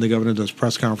 and the governor does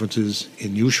press conferences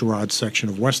in Uzhhorod section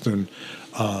of western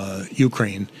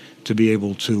Ukraine to be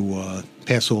able to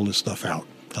pass all this stuff out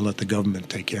and let the government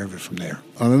take care of it from there.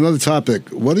 On another topic,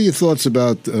 what are your thoughts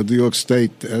about New York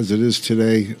State as it is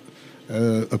today,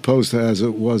 opposed to as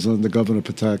it was under Governor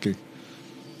Pataki?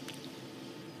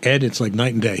 Ed, it's like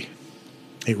night and day.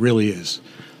 It really is.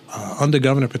 Under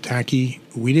Governor Pataki,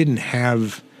 we didn't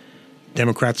have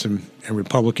Democrats and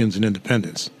Republicans and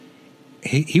independents.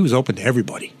 He was open to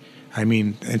everybody. I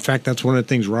mean, in fact, that's one of the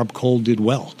things Rob Cole did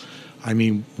well. I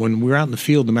mean, when we were out in the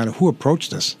field, no matter who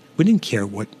approached us, we didn't care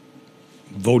what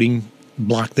voting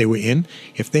block they were in.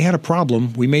 If they had a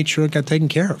problem, we made sure it got taken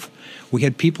care of. We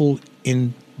had people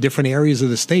in different areas of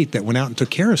the state that went out and took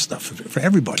care of stuff for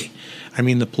everybody. I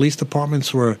mean, the police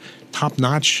departments were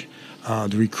top-notch.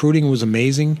 The recruiting was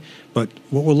amazing. But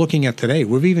what we're looking at today,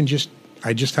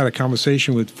 I just had a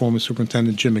conversation with former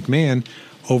Superintendent Jim McMahon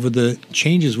over the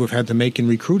changes we've had to make in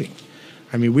recruiting.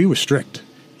 I mean, we were strict.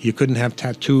 You couldn't have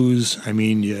tattoos. I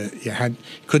mean, you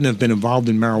couldn't have been involved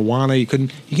in marijuana. You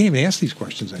can't even ask these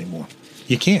questions anymore.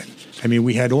 You can't. I mean,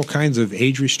 we had all kinds of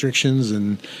age restrictions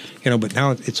and, but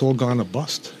now it's all gone a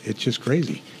bust. It's just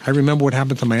crazy. I remember what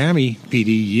happened to Miami PD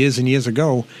years and years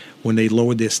ago when they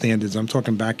lowered their standards. I'm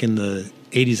talking back in the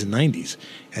 80s and 90s,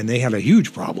 and they had a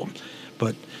huge problem.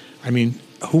 But, I mean,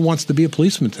 who wants to be a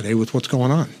policeman today with what's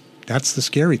going on? That's the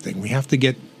scary thing. We have to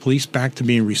get police back to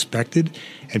being respected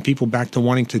and people back to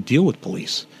wanting to deal with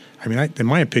police. I mean, in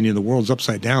my opinion, the world's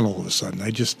upside down all of a sudden.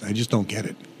 I just don't get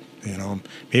it.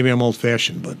 Maybe I'm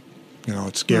old-fashioned, but,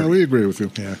 it's scary. Yeah, we agree with you.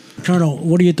 Yeah. Colonel,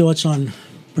 what are your thoughts on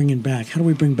bringing back? How do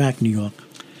we bring back New York?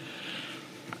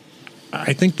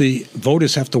 I think the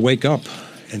voters have to wake up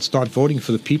and start voting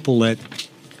for the people that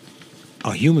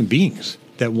are human beings,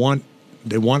 that want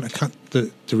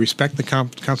to respect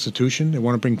the Constitution. They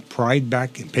want to bring pride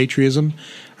back and patriotism.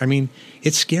 I mean,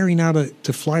 it's scary now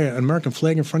to fly an American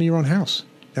flag in front of your own house.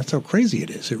 That's how crazy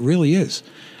it is. It really is.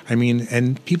 I mean,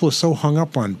 and people are so hung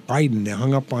up on Biden. They're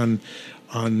hung up on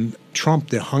Trump.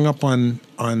 They're hung up on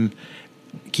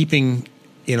keeping,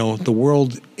 the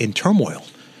world in turmoil.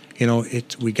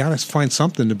 We got to find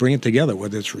something to bring it together,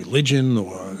 whether it's religion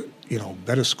or,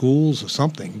 better schools or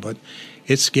something. But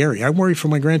it's scary. I worry for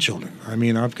my grandchildren. I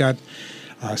mean, I've got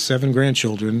 7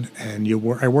 grandchildren, and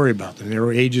I worry about them.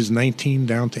 They're ages 19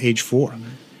 down to age 4.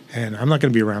 And I'm not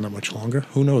going to be around that much longer.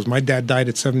 Who knows? My dad died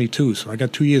at 72, so I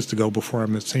got 2 years to go before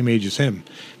I'm the same age as him.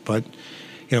 But,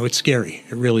 it's scary.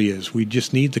 It really is. We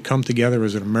just need to come together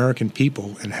as an American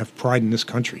people and have pride in this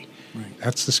country. Right.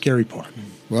 That's the scary part.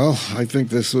 Well, I think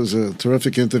this was a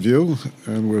terrific interview,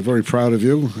 and we're very proud of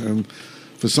you. And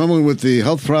for someone with the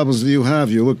health problems that you have,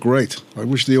 you look great. I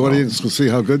wish the audience could see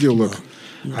how good you look.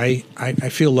 I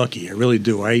feel lucky. I really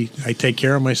do. I take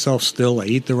care of myself still. I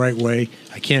eat the right way.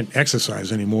 I can't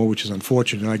exercise anymore, which is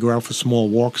unfortunate. I go out for small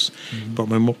walks, but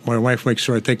my wife makes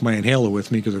sure I take my inhaler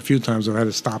with me because a few times I've had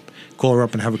to stop, call her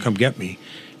up, and have her come get me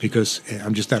because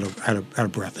I'm just out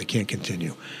of breath. I can't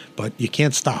continue. But you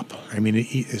can't stop. I mean,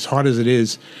 as hard as it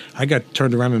is, I got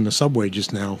turned around in the subway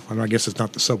just now. I guess it's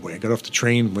not the subway. I got off the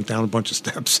train, went down a bunch of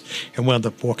steps, and wound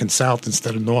up walking south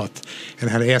instead of north, and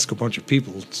had to ask a bunch of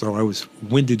people. So I was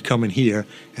winded coming here,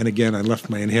 and again, I left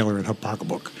my inhaler in her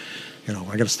pocketbook.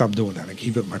 I got to stop doing that. I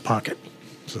keep it in my pocket.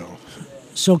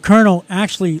 So, Colonel,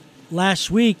 actually,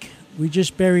 last week, we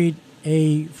just buried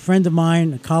a friend of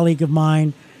mine, a colleague of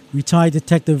mine, retired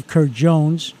Detective Kurt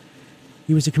Jones.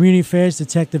 He was a community affairs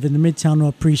detective in the Midtown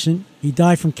North Precinct. He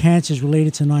died from cancers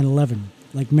related to 9/11,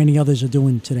 like many others are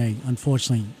doing today,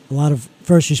 unfortunately. A lot of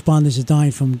first responders are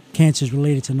dying from cancers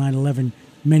related to 9/11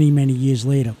 many, many years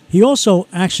later. He also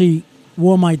actually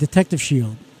wore my detective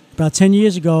shield. About 10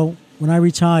 years ago, when I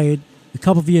retired, a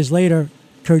couple of years later,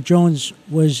 Kurt Jones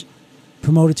was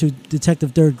promoted to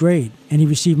detective 3rd grade, and he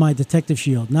received my detective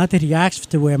shield. Not that he asked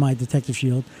to wear my detective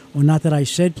shield, or not that I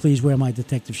said, please wear my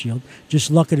detective shield. Just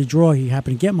luck of the draw, he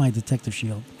happened to get my detective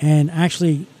shield. And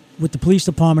actually, with the police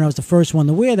department, I was the first one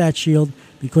to wear that shield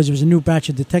because there was a new batch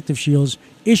of detective shields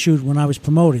issued when I was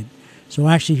promoted. So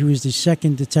actually, he was the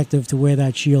second detective to wear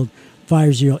that shield,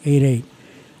 5088.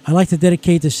 I'd like to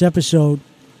dedicate this episode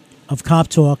of Cop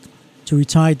Talk to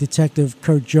retired Detective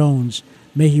Kurt Jones.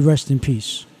 May he rest in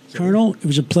peace. Colonel, it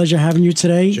was a pleasure having you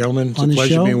today. Gentlemen, it's on a the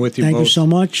pleasure show. being with you Thank both. you so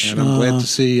much. And I'm glad to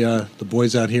see the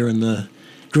boys out here in the...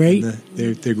 Great.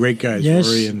 They're great guys. Yes.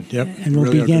 Rory and we'll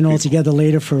really be again all people. together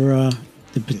later for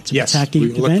the Yes, Pataki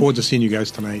we event. look forward to seeing you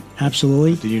guys tonight.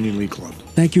 Absolutely. At the Union League Club.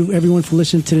 Thank you, everyone, for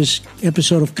listening to this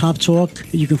episode of Cop Talk.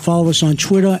 You can follow us on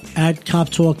Twitter at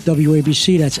Cop Talk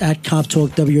WABC. That's at Cop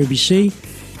Talk WABC.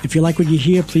 If you like what you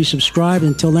hear, please subscribe.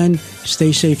 Until then,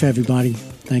 stay safe, everybody.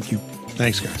 Thank you.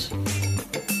 Thanks, guys.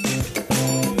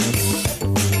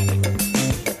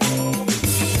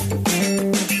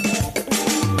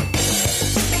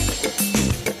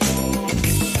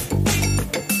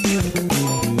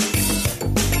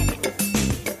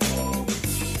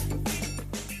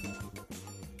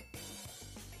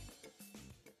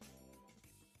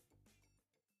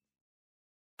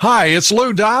 Hi, it's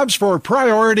Lou Dobbs for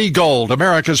Priority Gold,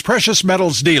 America's precious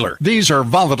metals dealer. These are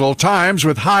volatile times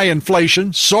with high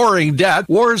inflation, soaring debt,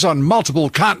 wars on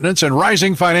multiple continents, and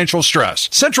rising financial stress.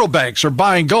 Central banks are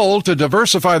buying gold to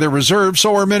diversify their reserves,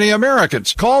 so are many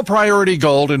Americans. Call Priority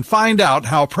Gold and find out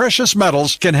how precious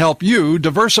metals can help you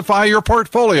diversify your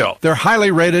portfolio. They're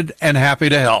highly rated and happy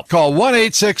to help. Call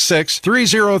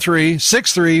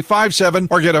 1-866-303-6357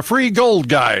 or get a free gold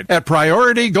guide at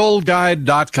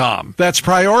PriorityGoldGuide.com. That's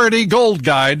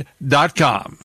PriorityGoldGuide.com.